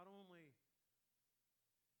relationship not only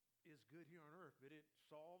is good here on earth, but it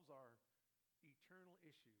solves our eternal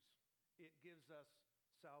issues. It gives us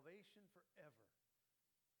salvation forever.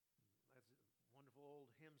 As a wonderful old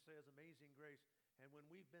hymn says, Amazing Grace. And when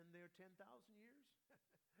we've been there 10,000 years,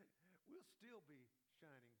 we'll still be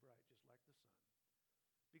shining bright just like the sun.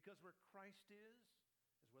 Because where Christ is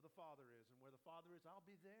where the Father is. And where the Father is, I'll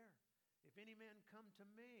be there. If any man come to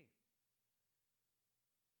me.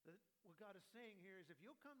 What God is saying here is, if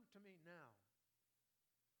you'll come to me now,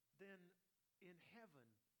 then in heaven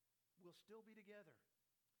we'll still be together.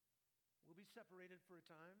 We'll be separated for a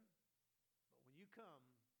time, but when you come,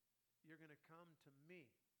 you're going to come to me.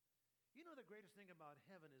 You know, the greatest thing about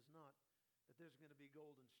heaven is not that there's going to be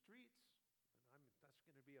golden streets. And that's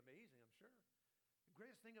going to be amazing, I'm sure. The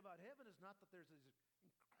greatest thing about heaven is not that there's these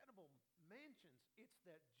incredible mansions. It's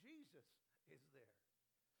that Jesus is there.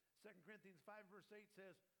 2 Corinthians 5 verse 8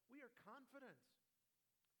 says, we are confident,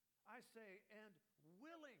 I say, and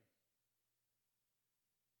willing.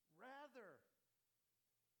 Rather,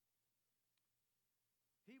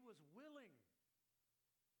 he was willing.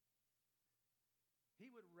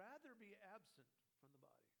 He would rather be absent from the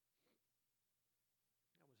body.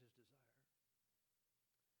 That was his desire.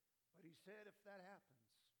 But he said, if that happens,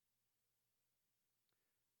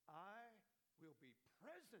 I will be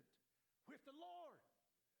present with the Lord.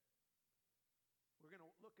 We're going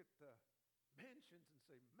to look at the mansions and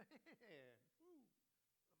say, man, woo,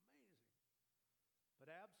 amazing.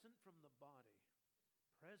 But absent from the body,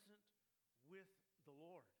 present with the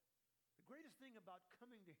Lord. The greatest thing about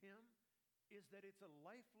coming to him is that it's a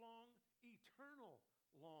lifelong, eternal,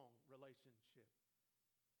 long relationship.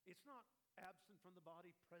 It's not absent from the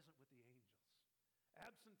body, present with the angels.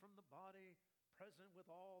 Absent from the body, present with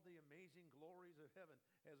all the amazing glories of heaven.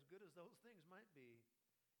 As good as those things might be,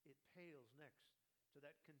 it pales next to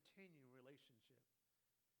that continuing relationship.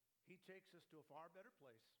 He takes us to a far better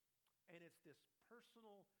place, and it's this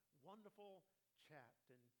personal, wonderful chat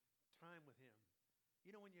and time with him.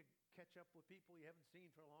 You know, when you catch up with people you haven't seen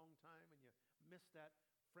for a long time and you miss that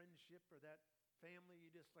friendship or that family. You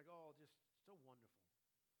just like, oh, just so wonderful.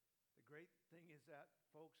 The great thing is that,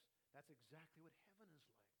 folks, that's exactly what heaven is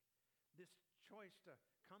like. This choice to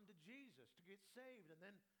come to Jesus, to get saved, and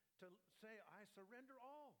then to say, I surrender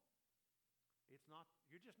all.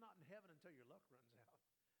 You're just not in heaven until your luck runs out.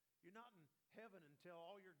 You're not in heaven until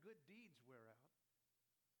all your good deeds wear out.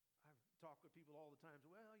 I've talked with people all the time,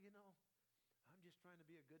 well, I'm just trying to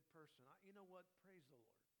be a good person. You know what? Praise the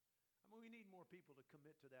Lord. We need more people to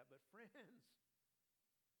commit to that. But friends,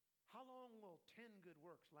 how long will 10 good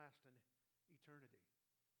works last in eternity?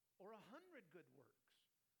 Or 100 good works?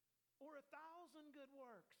 Or 1,000 good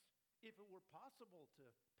works? If it were possible to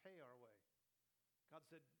pay our way. God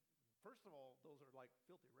said, first of all, those are like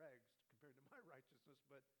filthy rags compared to my righteousness.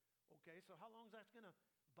 But okay, so how long is that going to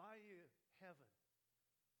buy you heaven?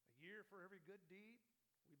 A year for every good deed?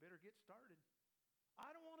 We better get started. I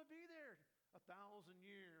don't want to be there 1,000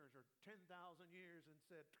 years or 10,000 years and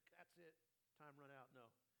said, that's it, time run out. No.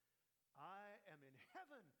 I am in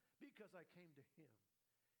heaven because I came to him.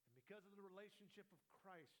 And because of the relationship of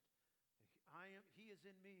Christ, he is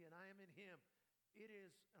in me and I am in him. It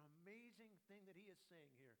is an amazing thing that he is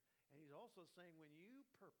saying here. And he's also saying, when you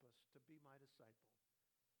purpose to be my disciple,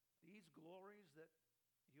 these glories that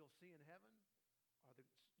you'll see in heaven,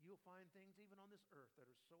 you'll find things even on this earth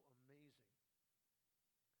that are so amazing.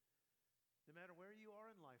 No matter where you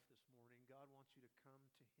are in life this morning, God wants you to come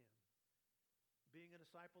to him. Being a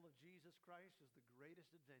disciple of Jesus Christ is the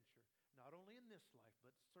greatest adventure, not only in this life,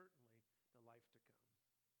 but certainly the life to come.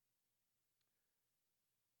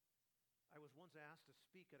 I was once asked to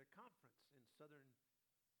speak at a conference in southern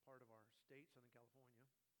part of our state, Southern California.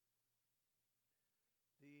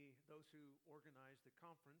 Those who organized the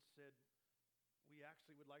conference said, we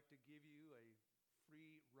actually would like to give you a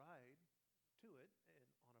free ride to it and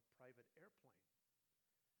on a private airplane.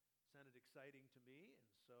 Sounded exciting to me,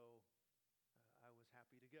 and so I was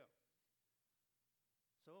happy to go.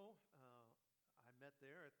 So I met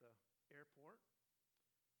there at the airport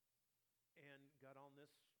and got on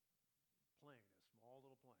this plane, a small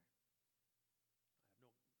little plane. I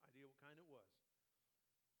have no idea what kind it was.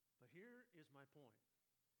 But here is my point.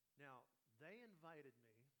 Now, they invited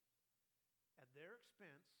me at their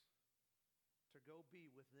expense to go be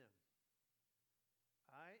with them.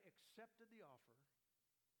 I accepted the offer.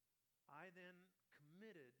 I then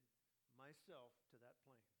committed myself to that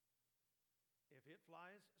plane. If it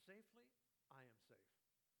flies safely, I am safe.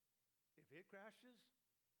 If it crashes,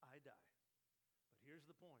 I die. But here's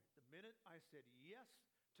the point. The minute I said yes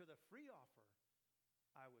to the free offer,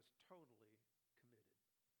 I was totally committed.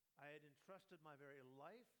 I had entrusted my very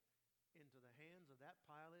life into the hands of that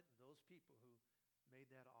pilot and those people who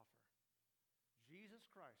made that offer. Jesus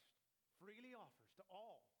Christ freely offers to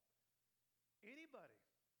all, anybody,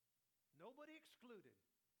 nobody excluded.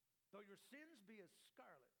 Though your sins be as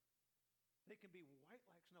scarlet, they can be white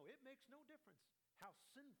like snow. It makes no difference how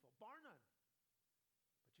sinful, bar none.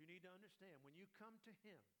 But you need to understand, when you come to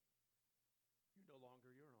him, you're no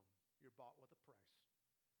longer your own. You're bought with a price.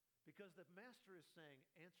 Because the master is saying,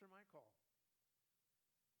 answer my call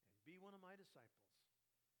and be one of my disciples.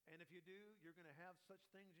 And if you do, you're going to have such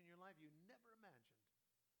things in your life you never imagined.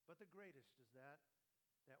 But the greatest is that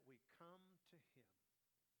we come to him.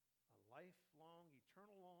 A lifelong,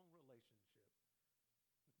 eternal long relationship with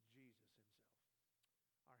Jesus himself.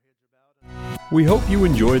 Our heads are bowed. We hope you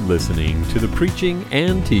enjoyed listening to the preaching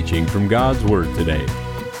and teaching from God's Word today.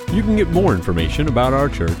 You can get more information about our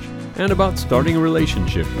church and about starting a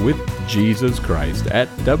relationship with Jesus Christ at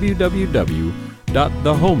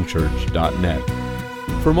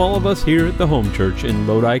www.thehomechurch.net. From all of us here at the Home Church in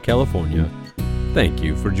Lodi, California, thank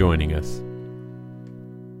you for joining us.